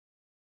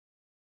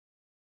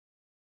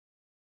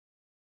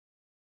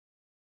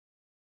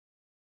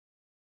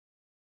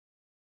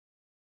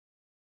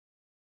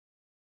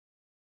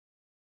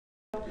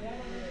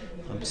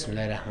بسم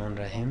الله الرحمن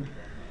الرحیم.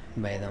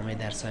 به ادامه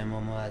درس های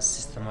ما از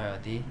سیستم های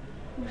عادی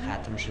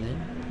ختم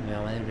شدیم. می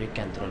آمدیم روی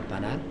کنترل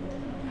پنل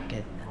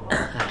که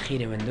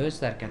اخیر ویندوز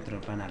در کنترل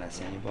پنل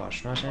است، یعنی با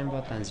آشنا شدیم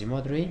با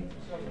تنظیمات روی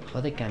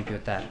خود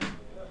کامپیوتر.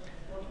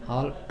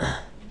 حال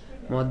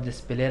ما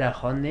دیسپلی را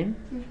خواندیم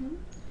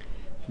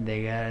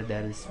دیگر،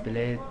 در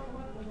دیسپلی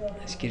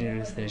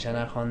اسکرین رستریشن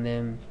را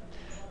خواندیم،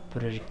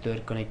 پروژکتور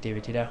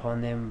کانکتیویتی را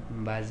خواندیم،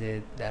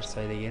 بعضی درس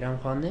های دیگر هم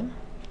خواندیم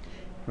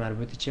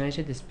مربوط چی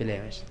میشه؟ دیسپلی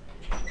میشه.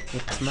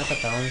 این قسمت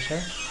ها تمام شد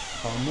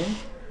خواندیم.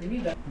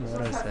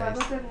 برای سایز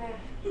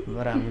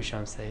برای هموش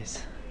هم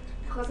سایز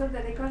خواستم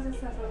در یک کارز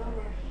است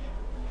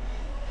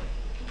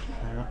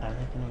اما قرمه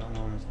کنم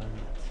اما مزدانات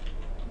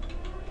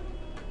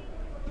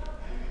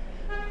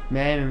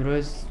میایم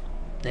امروز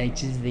یک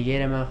چیز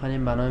دیگه رو من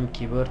خواهیم به نام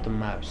کیبورد و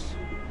ماوس.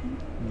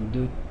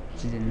 دو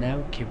چیز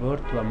نو،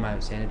 کیبورد و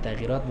ماوس، یعنی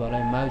تغییرات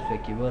بالای ماوس و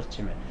کیبورد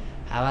چی میشه.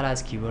 اول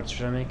از کیبورد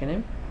شروع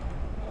میکنیم.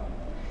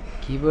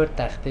 کیبورد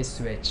تخته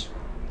سویچ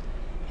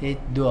این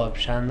دو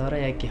آپشن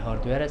داره، یکی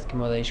هاردویر است که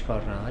ما دایش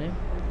کار نداریم.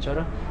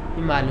 چرا؟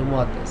 این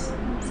معلومات است،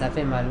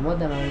 صفحه معلومات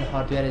در مورد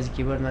هاردویر از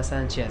کیبورد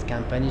مثلا چی است،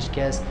 کمپانیش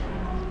کی است،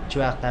 چه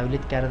وقت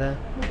تولید کرده،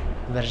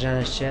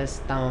 ورژنش چی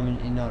است، تمام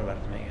اینا رو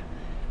برات میگه.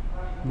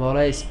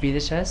 بالای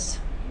اسپیدش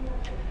است.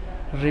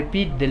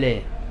 ریپیت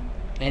دیلی،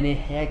 یعنی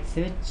یک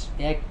سویچ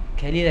یک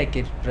کلید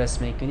که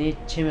پرس میکنی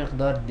چه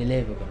مقدار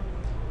دیلی بکنه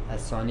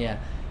از ثانیه.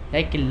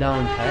 یک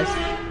لانگ هست،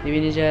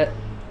 ببینید چه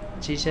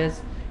چیش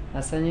است،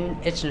 اصلا این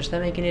اچ نوشته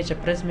میکنی، اچ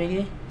پرس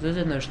میگی زود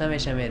نوشته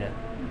میشه میره،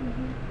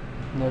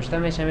 نوشته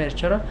میشه میره.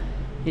 چرا؟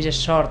 اینجا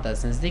شارت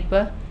است، نزدیک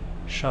به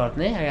شارت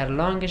نه. اگر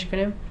لانگش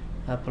کنیم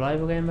اپلای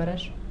بگویم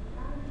برش،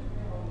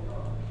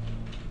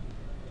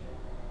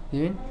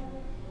 ببین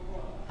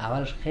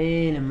اولش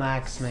خیلی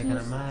مکس میکنه،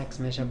 مکس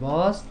میشه،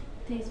 باز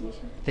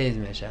تیز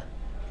میشه.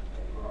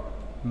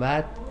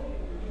 بعد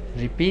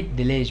ریپیت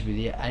دیلیش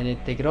بدی، یعنی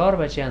تکرار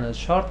بچه انداز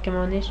شارت که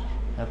مانیش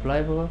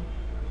اپلای بگو،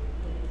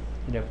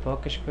 اینجا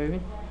پاکش ببین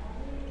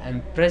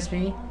پرس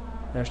بگی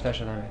نوشته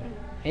شده میره،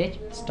 هیچ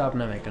استاپ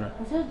نمیکنه.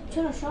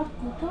 چرا شارت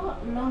کوتاه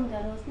لانگ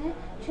دراز نه؟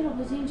 چرا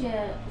باز اینجا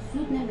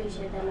زود نمیشه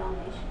در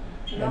لانگش؟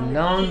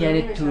 لانگ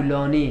یعنی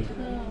طولانی،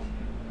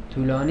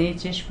 طولانی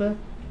چیش به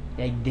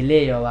یک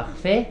دیلی یا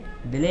وقفه،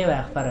 دیلی و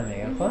وقفه رو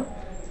میگه. خب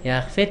یک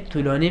وقفه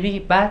طولانی بگی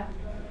بعد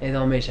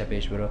ادامه شه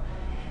پیش برو.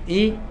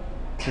 این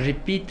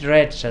ریپیت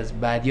ریتش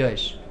از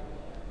بعدیهاش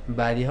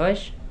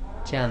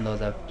چه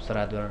اندازه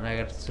سرعت دارن.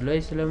 اگر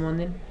سلو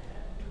ماندین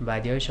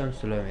بعدیهاش هم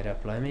سلو میره،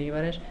 اپلای میگی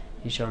برش،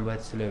 ایشان باید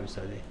سلو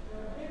بسازی،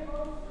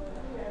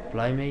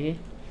 اپلای میگی.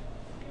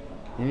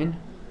 ببین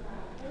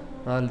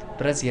حال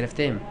پرس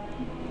گرفتیم،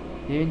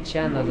 ببین چه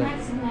اندازه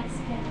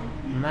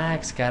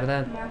مکس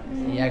کردن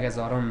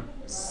 1000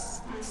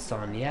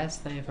 ثانیه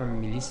است، نمیفهم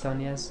میلی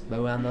ثانیه است، به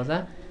او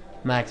اندازه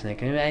مکس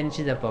میکنیم. این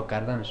چیز پاک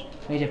کردنش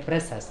میگه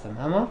پرس هستم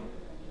اما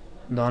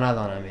دانه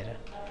دانه میره.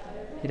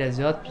 این را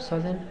زیاد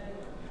بسازین،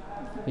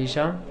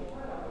 ایشان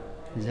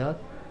زیاد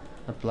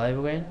اپلای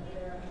بگوین.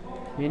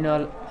 این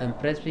حال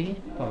پرس بگی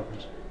پاک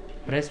میشه،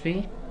 پرس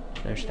بگی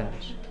نوشته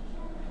میشه.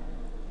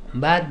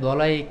 بعد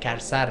بالای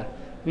کرسر،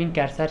 این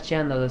کرسر چی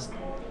اندازه است؟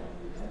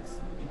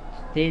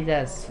 تیز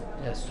است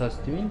یا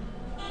سست؟ ببین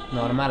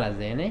نرمال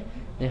است، یعنی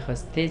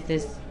میخواست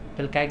تیز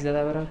پلکک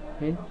زده برای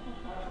ببین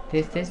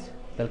تیز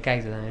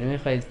پلکک زده میره،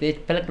 میخواست تیز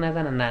پلک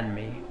نزنه نن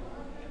میگه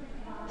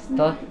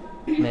استاد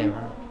میمونه.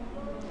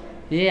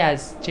 یه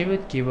از چی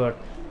بود؟ کیبورد.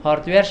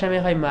 هاردویرش هم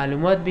میخوای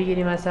معلومات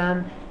بگیری،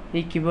 مثلا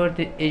یک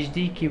کیبورد HD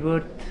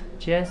کیبورد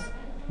چی است؟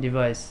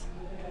 دیوایس.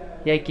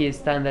 یکی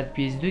استاندارد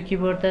PS2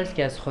 کیبورد است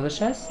که از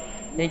خودش است،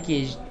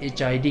 یکی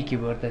HID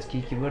کیبورد است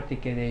که کیبوردی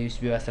که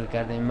USB وصل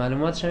کرده. این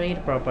معلوماتش میگیری،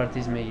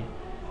 پراپرتیز میگیری.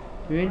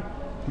 ببین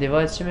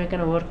دیوایس چه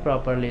میکنه ورک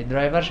پراپرلی.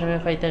 درایورش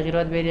میخوای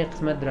تغییرات بدی،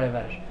 قسمت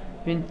درایورش.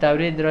 ببین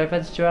تورید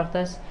درایورش چه وقت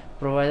است،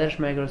 پرووایدرش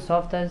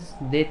مایکروسافت است،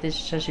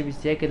 دیتش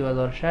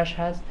 6/21/2006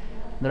 هست،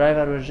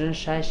 درایور ورژن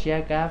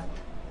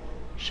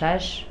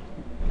 6.1.7.6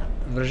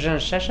 ورژن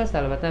 6 است،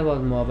 البته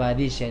باز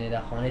مابعدیش یعنی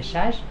در خانه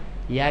 6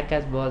 یک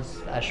از باز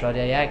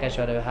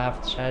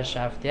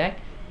 .1.7.671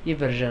 این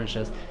ورژنش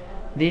است.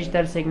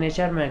 دیجیتال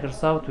سیگنیچر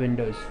مایکروسافت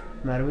ویندوز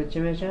مربوط چه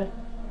میشه؟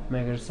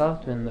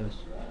 مایکروسافت ویندوز.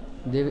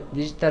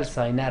 دیجیتال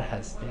ساینر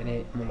هست،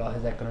 یعنی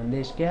ملاحظه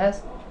کنندهش که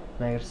هست؟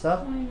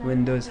 مایکروسافت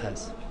ویندوز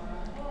هست.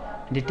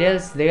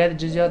 دیتیلز دیگه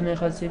جزئیات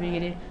میخواستی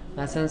بگیری،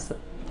 مثلا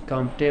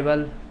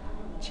کامپیتبل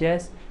چی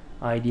است؟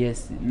 IDS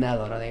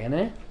نداره دیگه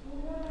نه.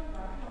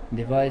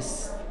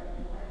 دیوایس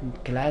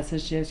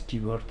کلاسش چی است؟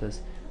 کیبورد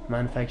است.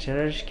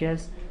 مانیفکچررش کی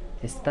است؟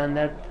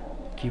 استاندارد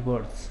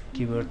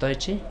کیبورد های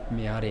چی؟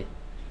 معیاری.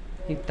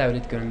 یک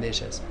تولید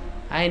کنندهش است.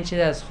 این چیز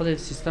از خود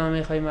سیستم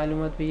میخوای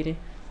معلومات بگیری،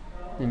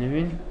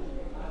 ببین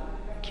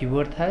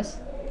کیبورد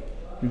هست،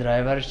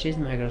 درایورش چیز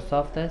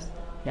مایکروسافت است،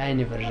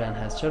 یعنی ورژن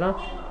هست. چرا؟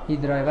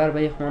 این درایور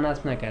به یک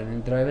مناسب نکردن،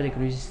 درایوری که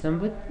روی سیستم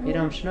بود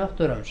ایرام شناخت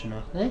دورم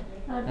شناخت نه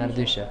هر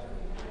دوشه،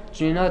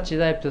 چون اینا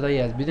چیزای ابتدایی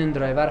است. بدون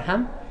درایور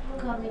هم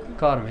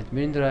کار میکنه،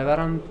 بدون درایور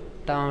هم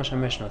تمامش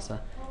میشناسه.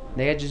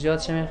 دیگه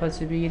جزئیاتش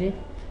میخواستی بگیری،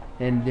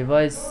 این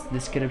دیوایس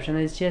دیسکریپشن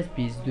از چی است؟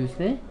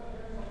 PS2 نه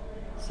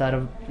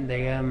سر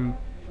دیگه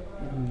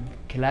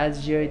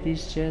کلاس جی آی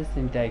دیش چیست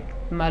این تک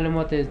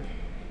معلومات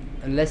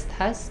لیست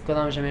هست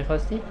کدامش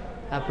میخواستی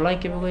اپلای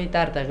که بگویی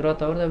در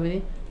تغییرات آورده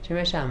بودی چی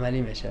میشه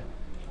عملی میشه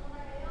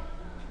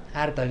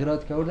هر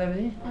تغییرات که آورده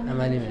بودی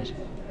عملی میشه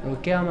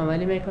اوکی هم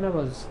عملی میکنه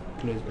باز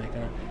کلوز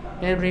میکنه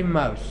این روی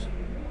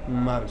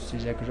ماوس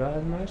اینجا کجا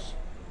هست ماوس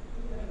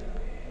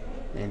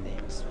این دیگه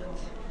قسمت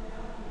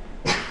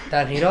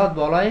تغییرات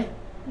بالای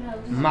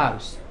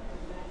ماوس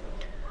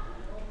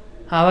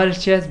اول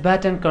چیز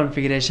باتن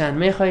کانفیگریشن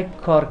میخوای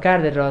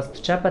کارکرد راست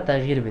و چپ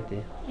تغییر بدی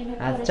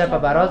از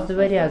چپ به راست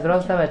بری از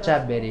راست به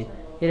چپ بری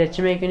اینه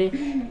چی میکنی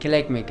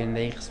کلیک میکنی در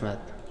این قسمت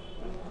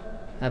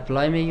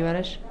اپلای میگی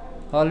برش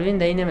حالوین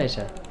در این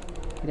نمیشه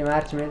اینه من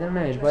هرچی میدونم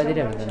نمیشه باید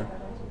اینه بدونم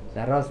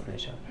در راست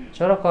میشه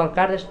چرا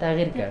کارکردش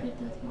تغییر کرد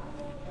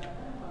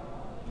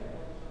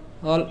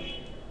حال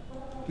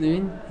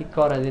ببین این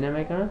کار از اینه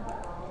میکنم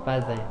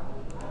پس دهیم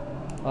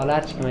حال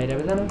هرچی که میره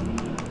بزنم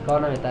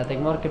کار نمیده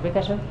تکمار که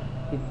بکشم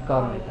این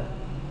کار میده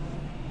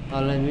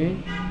حالا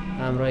ببین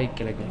همراهی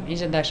کلیک کنیم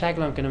اینجا در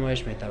شکل هم که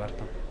نمایش میده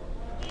براتون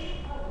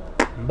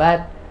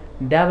بعد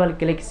دبل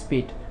کلیک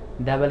سپید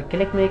دبل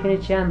کلیک میکنی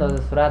چه اندازه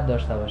سرعت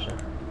داشته باشه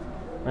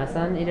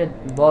مثلا اینو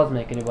باز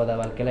میکنی با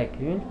دبل کلیک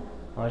ببین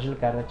آجل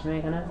کرده چی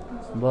میکنه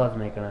باز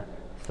میکنه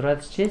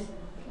سرعت چیست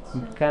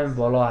کم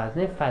بالا هست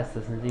نه فست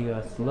هست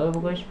دیگه سلو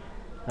بگوش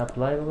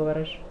اپلای بگو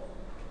برش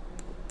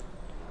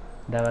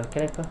دبل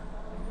کلیک کن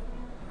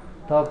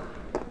تا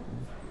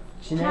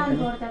چی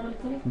نکنی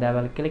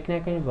دبل کلیک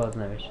نکنی باز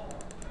نمیشه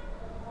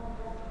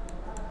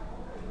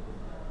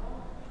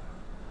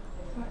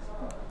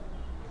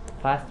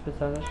فست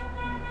بسازش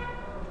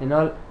این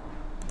حال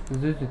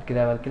زود که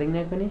دبل کلیک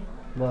نکنی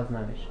باز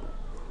نمیشه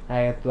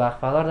اگر تو وقت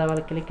فدار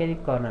دبل کلیک کردی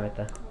کار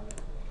نمیده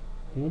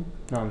این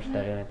نامش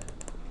تغییر میده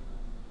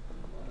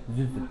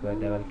زود باید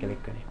دبل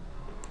کلیک کنی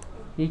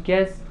یکی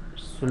از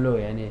سلو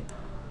یعنی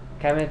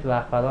کمی تو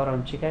وقت فدار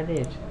هم چی کردی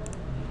هیچ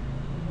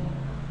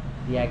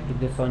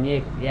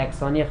یک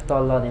ثانیه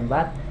اختال دادیم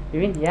بعد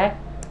ببین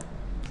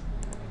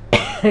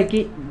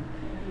یکی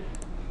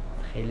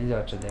خیلی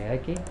زیاد شده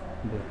یکی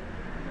دو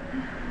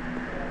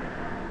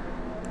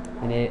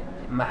یعنی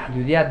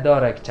محدودیت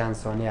داره که چند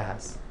ثانیه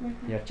هست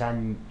یا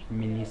چند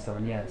میلی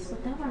ثانیه هست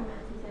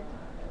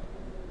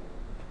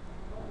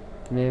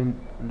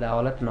در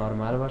حالت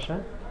نرمال باشه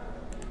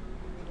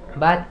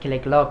بعد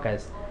کلیک لاک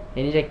است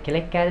یعنی جا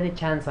کلیک کردی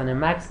چند ثانیه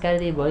مکس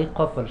کردی با این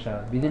قفل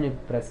شود بدون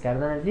پرس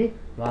کردن از این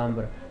و هم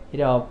برو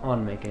این آن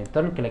میکنی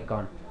تون کلیک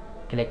آن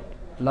کلیک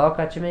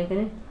لاک چی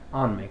میکنی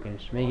آن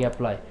میکنیش میگی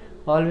اپلای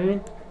حال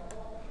ببین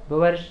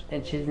ببرش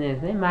چیز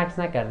نیست نه مکس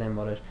نکردیم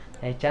بالاش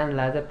چند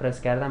لحظه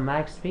پرس کردن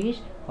مکس بگیش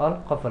حال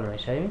قفل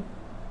میشه ببین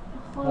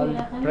حال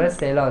پرس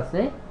سیلاس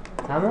نه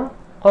اما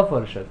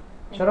قفل شد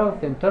چرا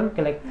گفتیم تون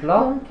کلیک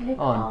لاک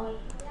آن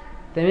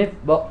تمی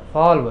با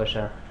فعال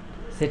باشه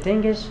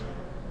سیتینگش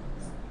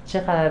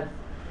چقدر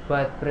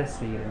باید پرس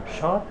بگیریم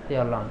شارت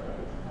یا لانگ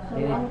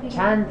یعنی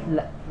چند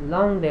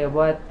لانگ دیگه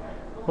باید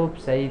خوب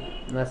سعید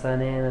مثلا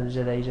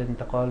نتیجه در ایجاد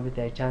انتقال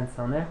بده چند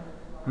ثانیه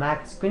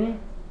مکس کنی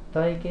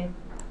تا ای که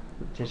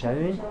چشم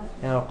ببین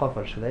یعنی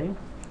قفل شده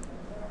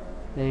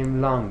این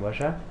لانگ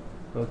باشه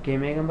اوکی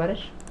میگم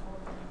برش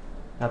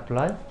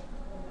اپلای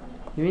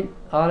ببین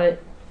آره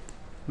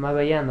ما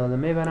به یه اندازه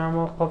میبرم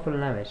و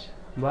قفل نمیشه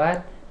باید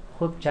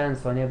خوب چند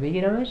ثانیه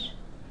بگیرمش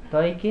تا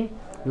ای که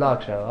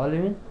لاک شد حالا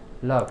ببین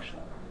لاک شد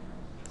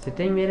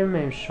سیتینگ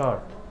میریم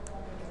شارت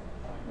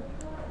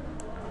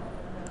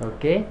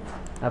اوکی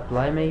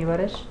اپلای میگی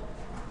برش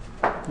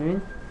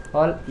ببین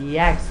حال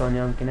یک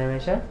ثانیه هم که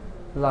نمیشه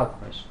لاک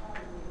میشه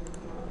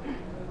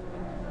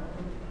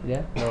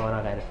دیگه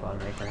دوباره غیر فعال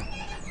میکنم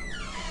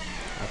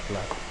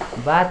اپلای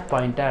بعد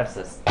پوینترز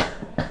است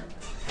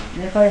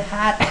میخوای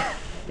هر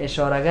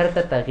اشارهگر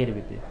تا تغییر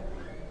بدی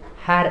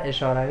هر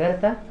اشارهگر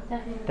تا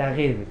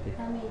تغییر بدی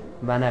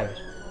بنویش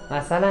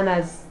مثلا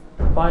از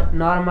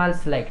نورمال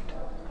سلکت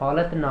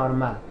حالت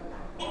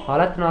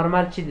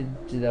نورمال چی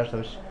داشته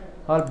باش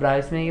حال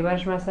برایس میگی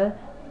برش مثلا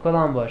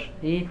کدام باش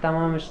این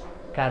تمامش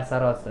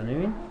کرسراست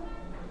نبین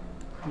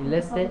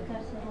لیست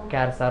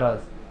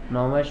کرسراست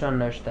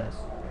نامشان نوشته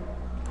است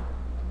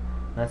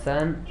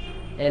مثلا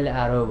ال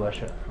ارو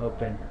باشه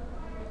اوپن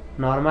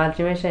نورمال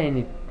چی میشه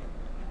اینی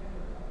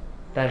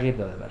تغییر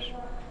داده باشه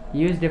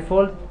یوز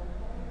دیفولت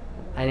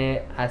یعنی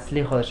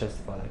اصلی خودش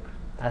استفاده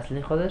کن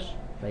اصلی خودش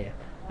بگیر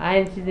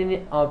این چیزی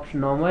آپشن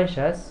نامش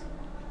هست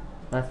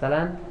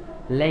مثلا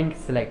لینک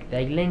سلکت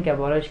یک لینک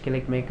بالاش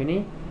کلیک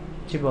میکنی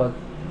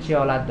چی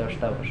حالت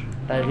داشته باشه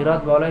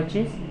تغییرات بالای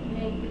چیست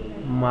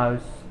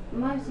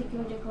ماوسی که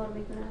اونجا کار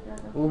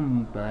میکنه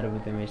اون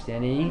مربوطه میشه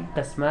یعنی این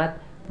قسمت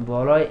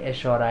بالای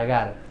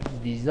اشارهگر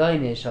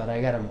دیزاین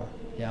اشارهگر ما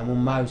یا همون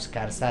ماوس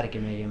کرسر که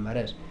میگیم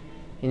برش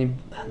یعنی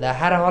در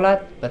هر حالت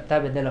به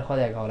تب دل خود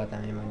یک حالت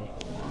هم میمونی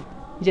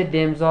اینجا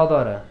دمزا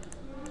داره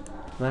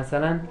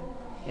مثلا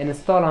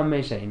اینستال هم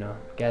میشه اینا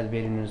که از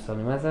بیرون اینستال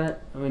مثلا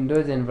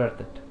ویندوز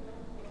اینورتد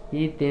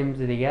این دمز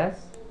دیگه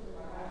است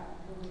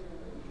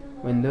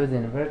ویندوز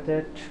اینورتد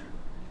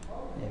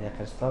یه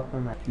دقیقه استاپ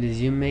کنم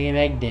لیزیوم میگیم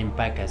یک دم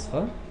پک است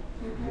خب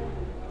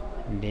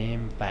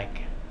دمپک،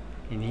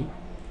 یعنی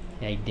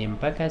یک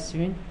دمپک هست.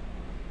 ببین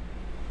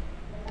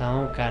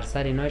تمام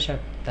کرسر اینایش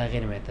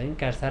تغییر میده. این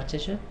کرسر چه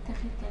شد؟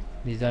 تغییر کرد.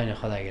 دیزاین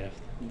خود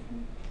گرفت.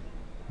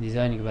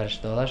 دیزاینی که برش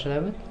داده شده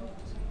بود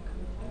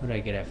او را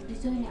گرفت.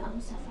 دیزاین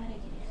اون صفحه را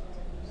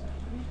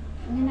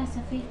گرفت. نه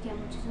صفحه که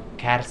همون چیزا بود.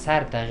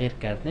 کرسر تغییر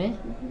کرد نه؟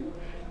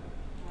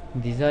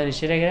 دیزاینش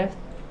چی را گرفت؟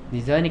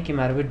 دیزاینی که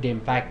مربوط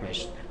دمپک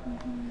میشد.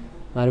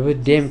 مربوط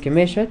دم که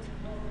میشد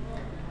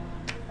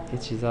یه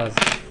چیزا از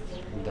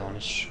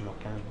دانش مکان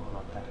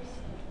بالاتر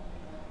است.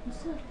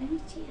 مصور ببین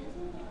چی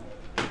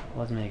هست؟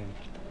 باز میگم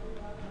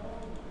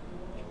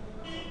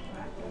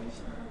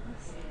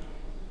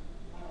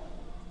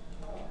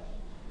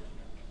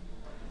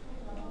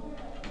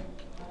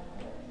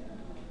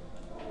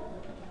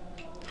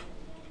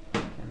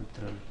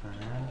کنترل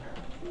پنل.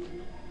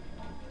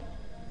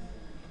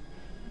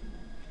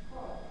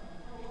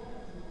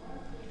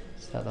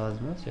 صدا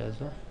از ماست یا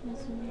از ما؟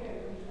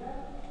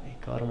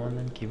 کار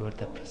ماندن کیبورد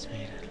پس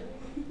میرن.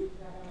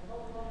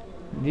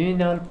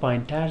 ببینید حال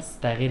پوینترز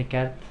تغییر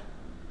کرد.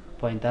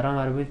 پوینتر ها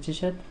مربوط چی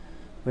شد؟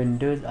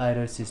 ویندوز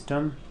آیرو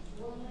سیستم.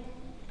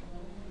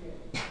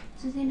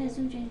 سوزین از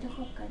اونجا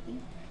انتخاب کردیم.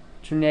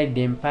 چون یک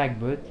دمپک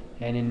بود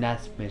یعنی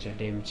نصب میشه.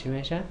 دم چی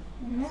میشه؟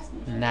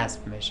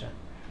 نصب میشه.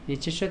 یه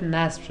چی شد؟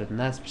 نصب شد.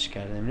 نصبش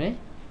کردیم نه؟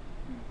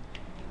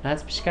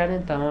 نصبش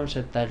کردیم تمام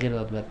شد. تغییر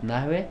داد به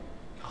نحوه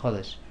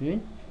خودش.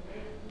 ببین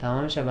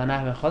تمام شد به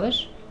نحوه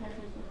خودش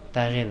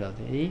تغییر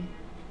داده. این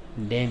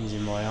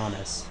دمز مایان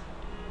است.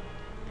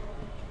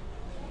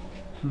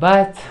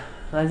 بعد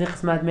از این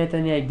قسمت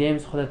میتونی یک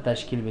دمز خودت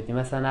تشکیل بدی.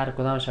 مثلا هر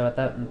کدام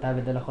شبکه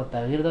تب دل خود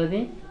تغییر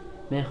دادی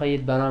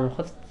میخواهید به نام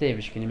خود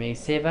سیوش کنی. میگی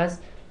سیو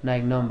است،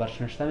 یک نام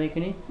برش نوشته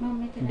میکنی.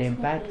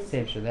 دمپک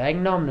سیو شده. یک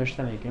نام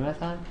نوشته میکنی.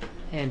 مثلا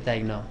انت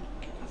یک نام.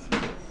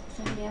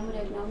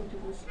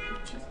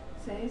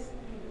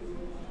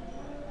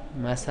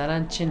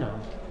 مثلا چی نام؟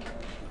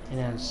 این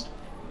از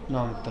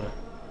نام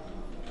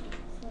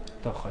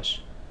تو خوش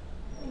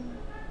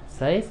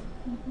سیف.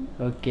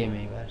 اوکی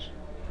میبرش.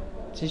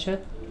 چی شد؟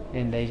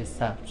 این دیگه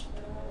ثبت شد.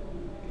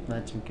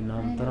 من چون که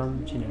نام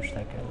ترم چی نوشته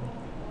کردی؟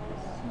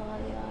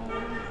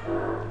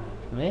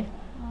 می؟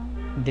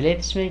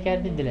 دلیتش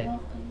میکردی؟ دلیت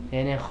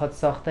یعنی خود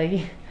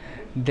ساختگی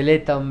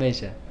دلیت هم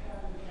میشه.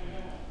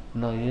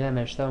 نادیده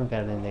نوشته هم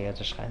کردیم دیگه.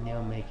 جاش خندی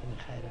هم میکنی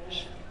خیلی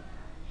بشه.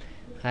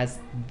 از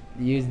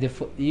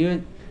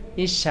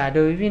این شادو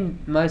ببین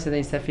ما سده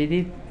این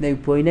سفیدی نو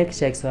پوینه که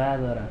شک سایه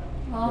داره.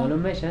 معلوم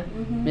میشه؟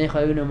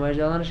 میخوای اون نمایش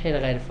دادنش خیلی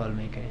غیر فعال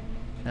میکنی.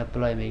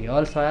 اپلای میگی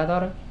حال سایه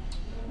داره.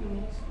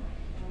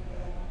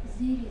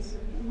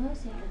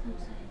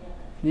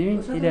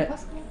 ببین ایره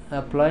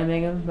اپلای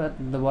میگم و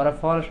دوباره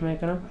فعالش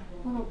میکنم.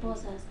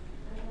 باز هست.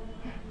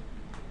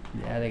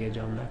 دیگه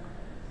جام نکن.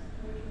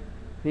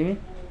 ببین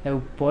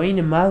او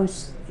پایین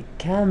ماوس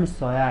کم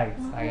سایه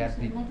است. اگر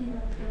دید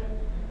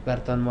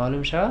برتان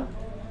معلوم شد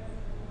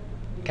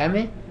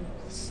کمی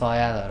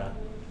سایه داره.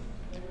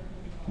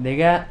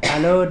 دیگه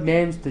allow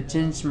names to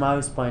change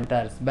mouse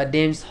pointers. با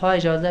دیمز ها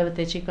اجازه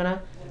بده چی کنه؟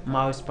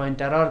 ماوس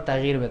پوینتر ها رو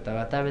تغییر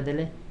بده و تا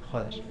بدل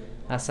خودش.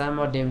 اصلا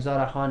ما دیمز ها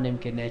رو خواندیم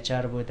که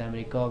نیچر بود،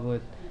 امریکا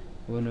بود،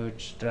 اونو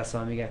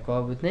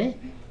رسامیگا بود نه؟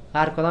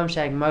 هر کدامش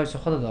یک ماوس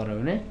خود داره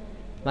نه؟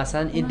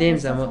 مثلا این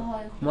دیمز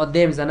ما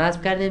دیمز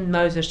نصب کردیم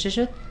ماوسش چی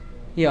شد؟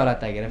 این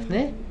حالت گرفت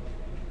نه؟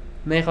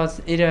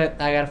 میخواست این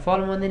اگر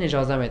فعال موندین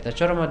اجازه میده.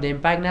 چرا ما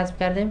دمپک نصب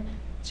کردیم؟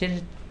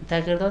 چی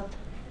تغییر داد؟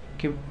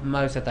 که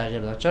ماوس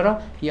تغییر داد. چرا؟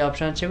 این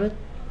آپشن چی بود؟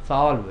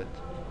 فعال بود.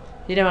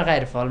 این من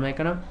غیر فعال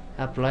میکنم.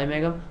 اپلای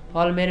میگم.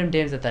 حال میرم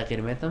دیمز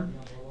تغییر میدم.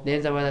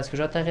 دیمز باید از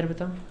کجا تغییر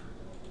بدم؟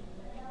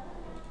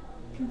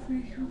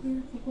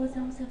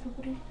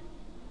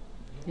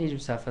 اینجور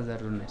صفحه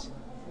ضرور نیست.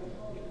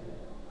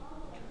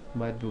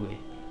 باید بگویی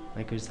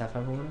من کجا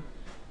صفحه بگونم؟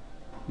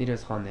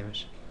 دیروز خوانده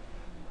میشه.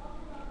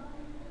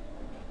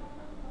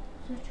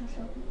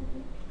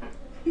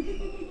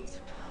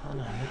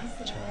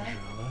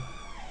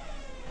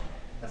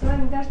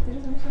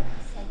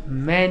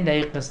 من در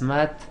این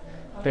قسمت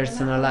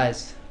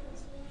پرسونالایز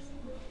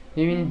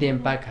میبینی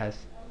دمپک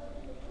هست.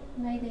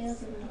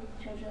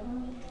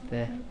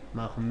 ده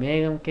من خب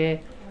میگم که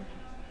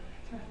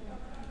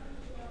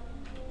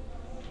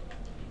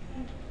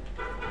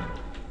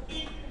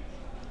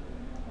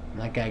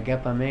من که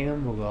گپ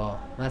میگم بگو.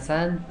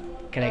 مثلا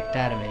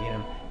کرکتر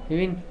میگیرم.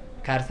 ببین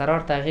کرسرار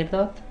تغییر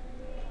داد،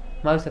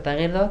 ماوس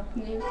تغییر داد،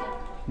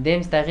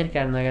 دیمز تغییر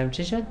کرد. نگم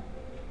چی شد؟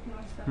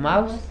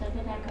 ماوس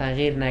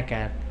تغییر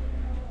نکرد.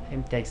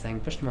 این تک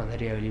سنگ پشت ما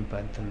در یاولین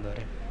پانتون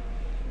داریم.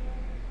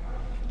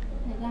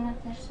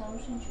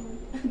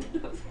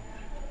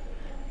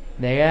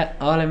 دیگه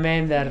حالا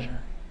میم در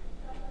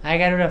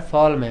اگر او را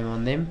فعال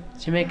میماندیم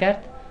چی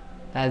میکرد؟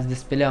 از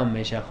دیسپلی هم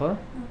میشه خب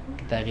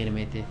که تغییر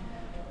میدید.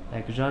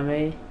 در کجا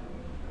می؟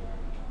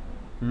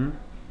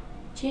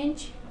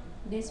 change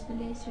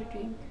display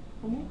setting.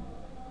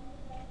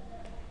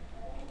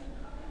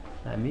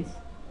 همیز؟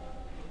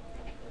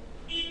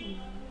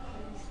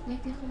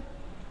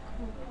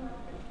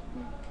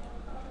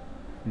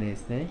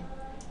 نیست نه؟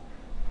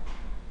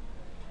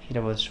 این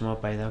رو باید شما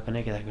پیدا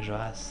کنه که در کجا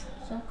هست.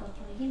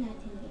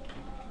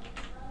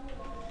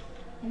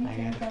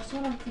 اگر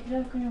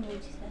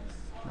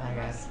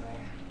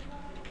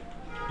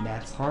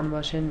درس خوان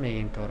باشین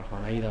میگین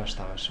کارخانه‌ای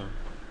داشته باشم.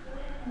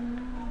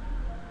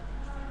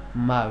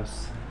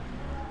 ماوس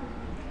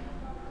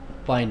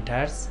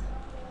پوینترز.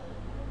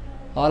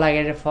 حالا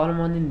اگر فال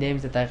موندین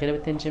دیمز تغییر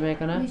بتین چی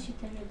میکنه؟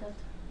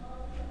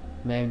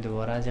 میگم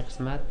دوباره از این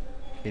قسمت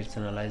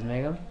پرسونالایز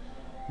میگم.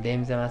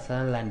 دیمز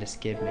مثلا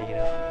لندسکیپ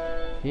میگیرم.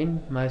 این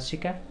ماوس چی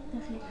کرد؟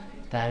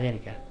 تغییر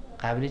کرد.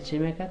 قبلی چی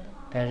میکرد؟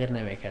 تغییر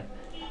نمیکرد.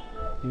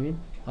 ببین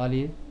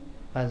حالی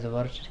پس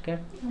دوباره چی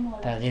کرد؟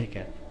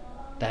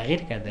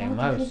 تغییر کرده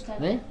ماوس.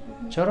 نه؟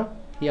 چرا؟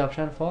 این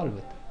آپشن فعال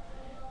بود.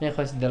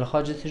 میخواستی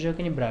دلخواه جستجو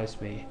کنی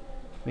براوس میگی.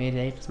 میری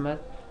این قسمت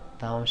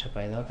تمامش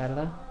پیدا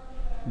کرده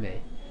می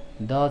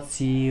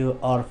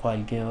 .cur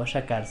فایل که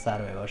باشه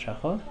کرسر می باشه.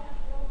 خب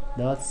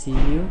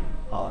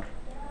 .cur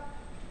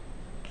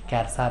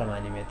کرسر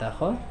معنی میده.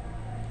 خب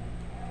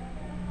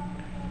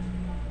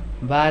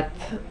بعد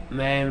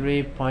میم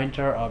روی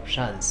پوینتر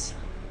آپشنز.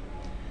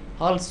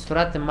 حال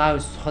صورت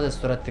ماوس خود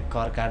صورت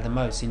کار کرده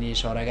ماوس اینی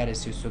اشارهگر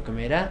 33 که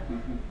میره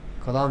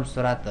کدام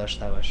صورت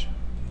داشته باشه.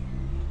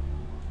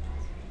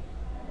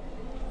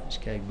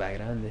 که یک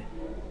بگراند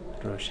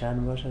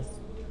روشن باشه.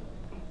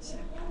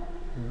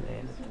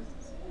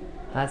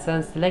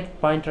 اصلا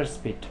select pointer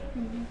speed.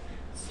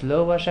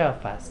 سلو باشه یا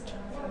فست؟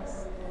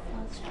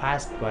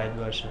 فست باید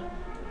باشه.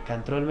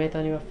 کنترل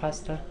میتونی با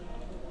فست را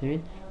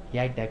ببین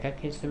 1 دقیقه که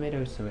ایستو میره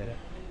ایستو میره.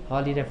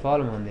 حال این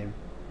فعال موندیم.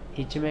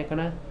 هیچی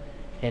میکنه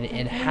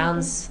یعنی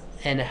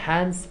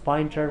enhance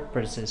pointer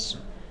precision.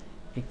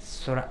 یک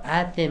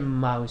سرعت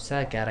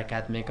موسه که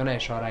حرکت میکنه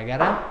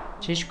اشاره‌گر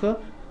چیش کو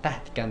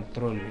تحت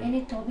کنترل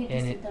می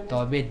یعنی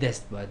تابع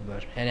دست باید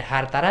باشه. یعنی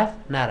هر طرف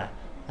نره.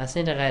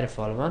 اصلا این غیر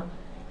فعال مان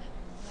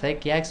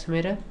فکر یک سو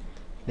میره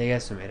دیگه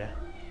سو میره.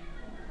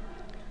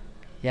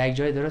 یک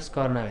جای درست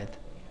کار نمید.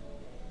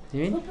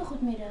 خود به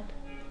خود میره.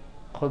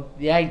 خب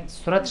یک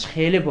سرعتش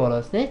خیلی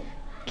بالاست نه؟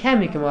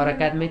 کمی که ما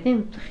حرکت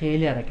میتیم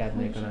خیلی حرکت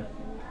میکنه.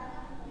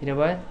 اینه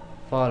باید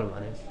فعال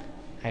مانیم.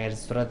 اگر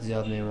سرعت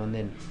زیاد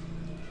میموندین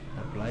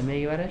اپلای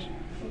میگی برش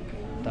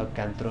تا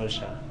کنترل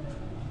شد.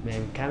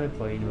 میم کم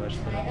پایین باش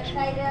سرعتش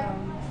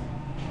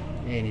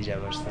اینجا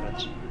باش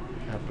سرعتش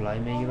اپلای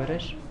میگی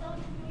برش.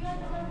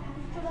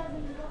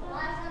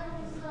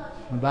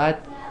 بعد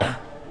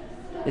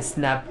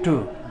اسنپ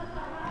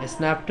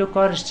تو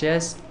کارش چی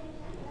است؟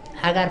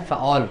 اگر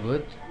فعال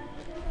بود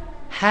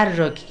هر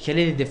جا که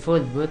کلید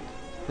دیفولت بود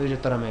اونجا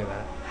تو را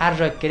میبره. هر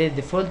جا که کلید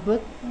دیفولت بود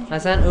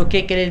مثلا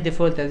اوکی کلید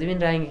دیفولت از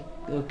این رنگ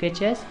اوکی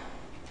چی است؟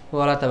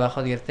 والا تا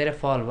بخواد گرفته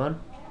فعال بان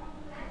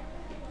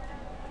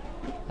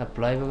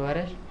اپلای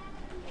بگوارش.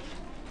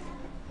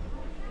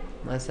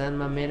 مثلا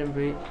من میرم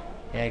روی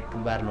یک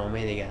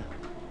برنامه دیگه.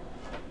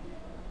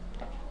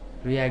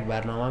 روی یک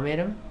برنامه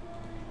میرم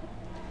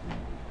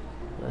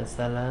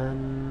مثلا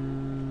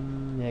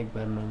یک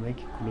برنامه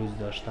که کلوز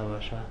داشته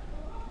باشه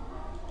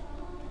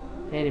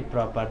یعنی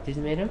پراپرتیز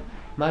میرم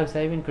ماوس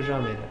ببین کجا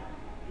میره.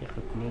 یک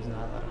کلوز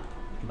نداره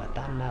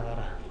بطن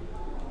نداره.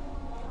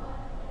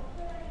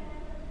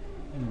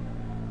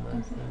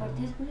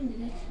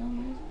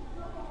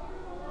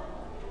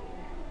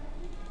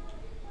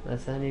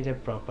 مثلا اینجا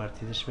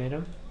پراپرتیزش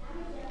میرم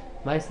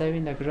ماوس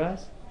ببین در کجا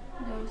هست؟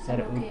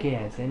 در اوکی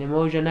هست. یعنی ما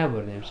اونجا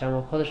نبردیم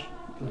شما خودش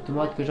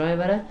اتومات کجا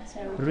میبره؟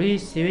 روی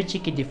سویچی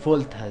که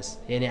دیفولت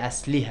هست یعنی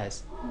اصلی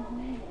هست.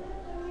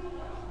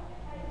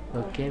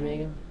 اوکی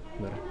میگم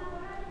برو.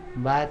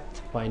 بعد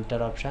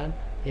پوینتر آپشن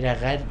این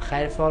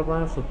خیر فعال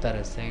بانه خوبتر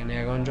است.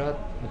 یعنی اونجا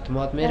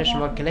اتومات میره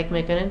شما کلیک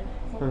میکنین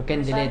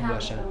ممکن دیلیت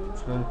باشه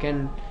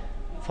ممکن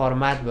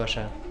فرمت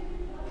باشه.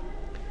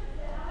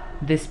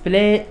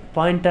 دیسپلی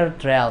پوینتر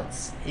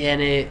تریلز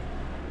یعنی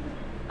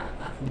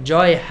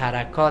جای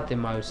حرکات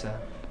ماوس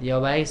یا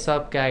به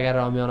حساب که اگر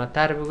آمیانه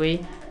تر بگویی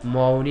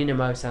معاونین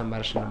ماوس هم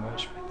برش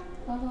نمایش بده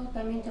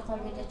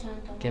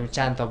که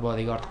چند تا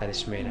بادیگارد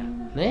خودش میره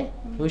نه؟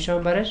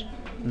 اوشون برش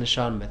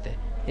نشان بده.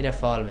 این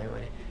فعال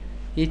میمونه.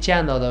 این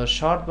چند داده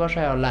شارت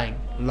باشه یا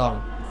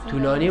لانگ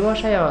طولانی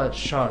باشه یا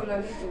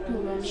شارت.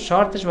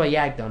 شارتش با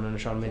یک دانه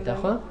نشان میده.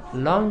 خب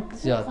لانگ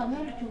زیاد.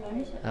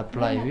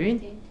 اپلای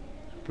ببین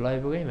اپلای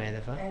بگوی می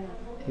دفعه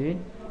ببین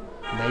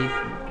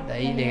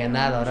دایی دیگه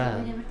نداره.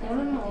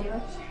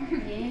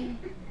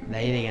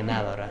 دایی دیگه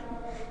نداره.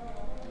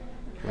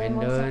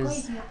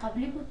 ویندوز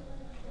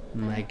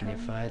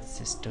مگنیفاید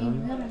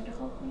سیستم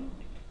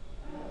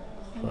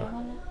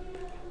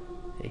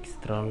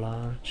اکسترا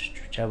لارج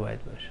چوچه باید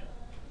باشه.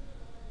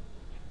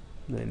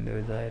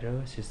 ویندوز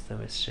آیرو سیستم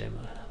استریم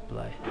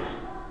اپلای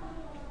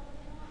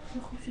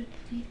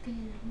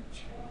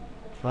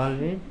فعال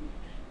بین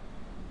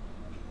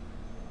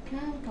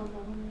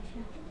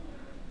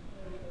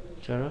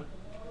چرا؟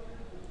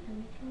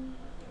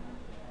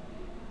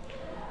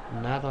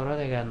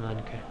 نداره دیگه من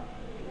که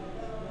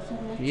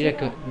اینه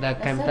که در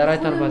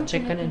کامپیوترایتان باید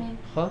چک کنین.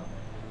 خب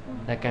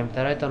در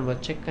کامپیوترایتان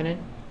باید چک کنین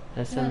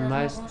اصلا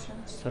ماوس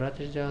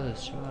سرعتش زیاد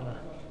است. شما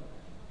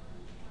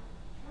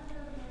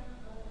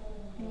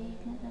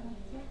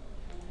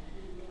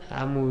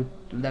همون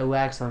دو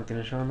عکسان که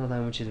نشان داد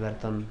همون چیز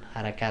براتون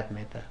حرکت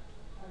میده.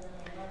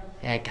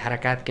 یک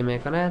حرکت که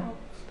میکنه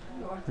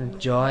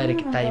جایی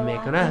که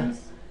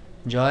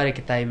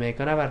طی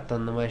میکنه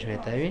براتون نمایش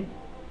میده. ببین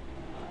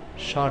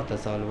 4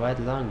 سال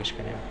باید لانگش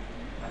کنیم.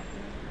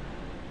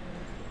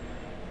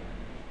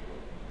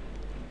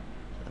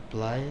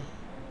 اپلای.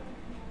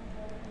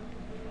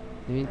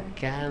 ببین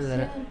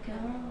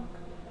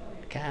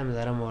کم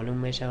داره معلوم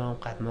میشه هم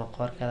قد ما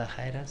کار کرده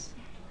خیر است.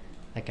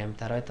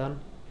 کامپیوترایتان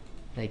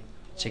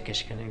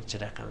چکش کنیم چه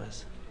رقم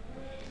است.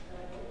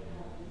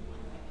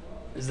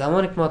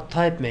 زمانی که ما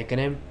تایپ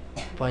میکنیم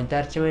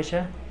پوینتر چی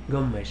میشه؟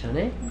 گم میشه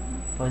نه؟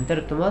 پوینتر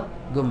اتومات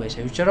گم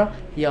میشه. چرا؟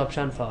 یه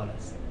آپشن فعال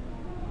است.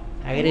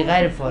 اگر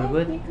غیر فعال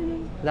بود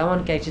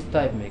زمانی که یک چیز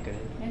تایپ میکنیم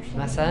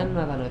مثلا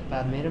من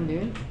نوتپد میرم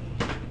ببین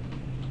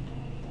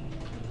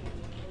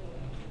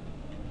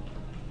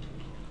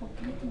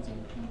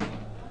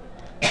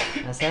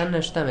مثلا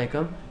نشته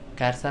میکنم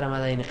کرسر ما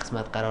در این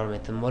قسمت قرار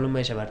میتونم معلوم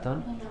میشه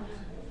براتون.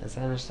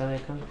 مثلا نشته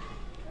میکنم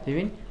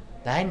ببین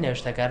در این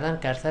نوشته کردن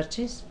کرسر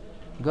چیست؟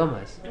 گم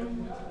است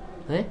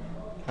نه؟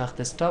 وقت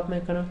استاپ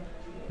میکنم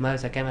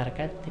ماوس کم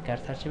حرکت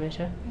کرسر چی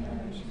میشه؟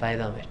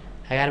 پیدا میشه.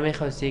 اگر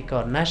میخواستی یک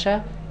کار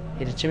نشه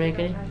اینو چی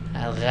میکنی؟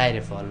 غیر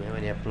فعال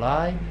میمونی.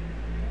 اپلای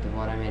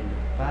دوباره میریم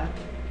بعد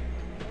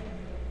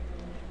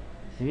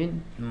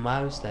ببین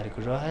ماوس در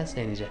کجا هست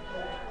اینجا.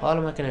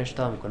 حالا من که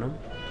نشته میکنم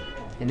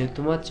این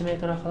اتومات چی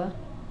میکنه خدا؟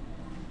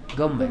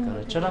 گم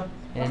میکنه. چرا؟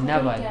 یعنی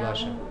نباید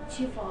باشه.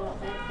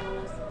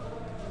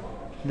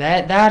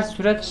 در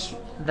صورت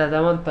در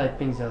زمان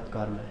تایپینگ زیاد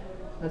کار میکنه.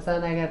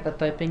 مثلا اگر در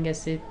تایپینگ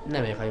هستی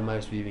نمیخوای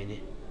ماوس ببینی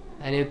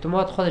یعنی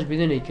اتومات خودش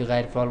بدون اینکه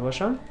غیر فعال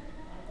باشم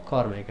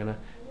کار میکنه.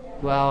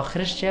 و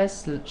آخرش چی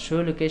است؟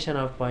 show location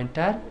of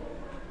pointer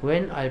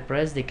when I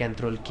press the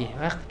control key.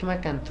 وقتی که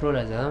من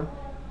کنترل زدم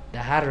در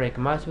هر روی که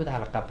ماوس بود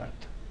حلقه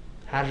پرد.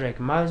 هر روی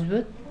که ماوس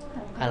بود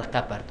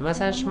حلقه پرد.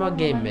 مثلا شما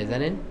گیم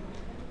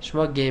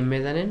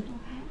میزنین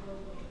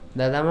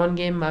در زمان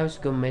گیم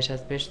ماوس گم میشه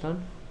از پیشتان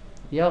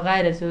یا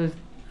غیر از اون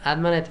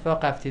حتما اتفاق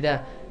افتیده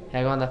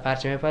یگان در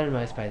پرچه میپرین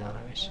ماوس پیدا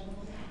نمیشه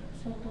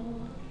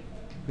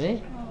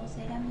نه؟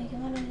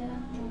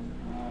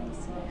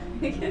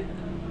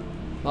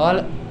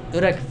 حالا او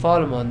را که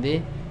فال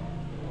ماندی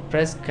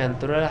پرس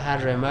کنترل هر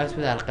روی ماوس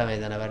بود حلقه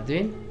میزنه.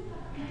 بردوین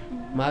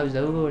ماوس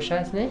دو گوشه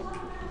است نه؟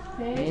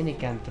 اینی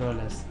کنترل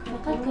است.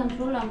 فقط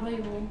کنترل هم روی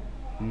بود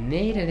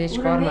نه را هیچ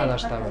کار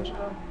نداشته باش.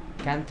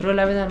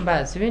 کنترل بدن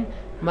بس. ببین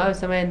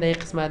ماوس من در این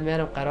قسمت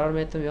میارم قرار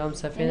میتونم یا هم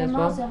سفید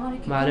است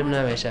معلوم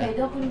نمیشه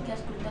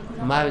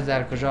ماوس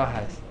در کجا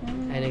هست.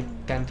 یعنی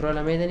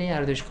کنترل میدنی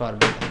هر دوش کار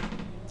میکنه.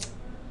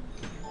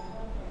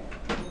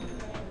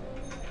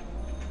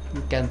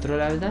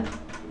 کنترل بدن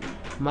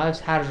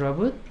ماوس هر جا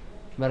بود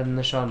برای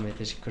نشان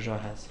میده کجا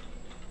هست.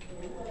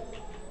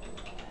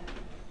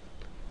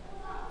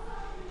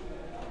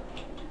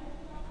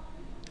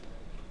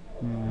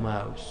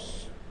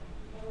 ماوس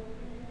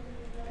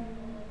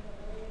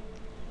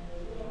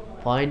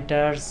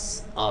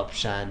پوینترز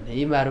آپشن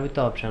این مربوط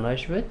آپشن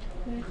هاش بود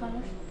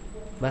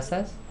بس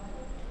است؟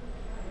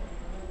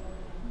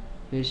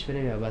 بیش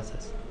بریم یا بس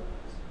است؟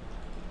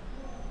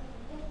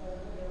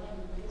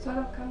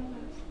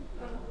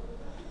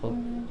 خب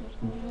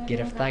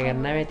گرفته اگر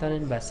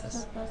نمیتونین بس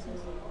است.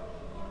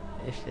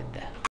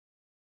 اشتراک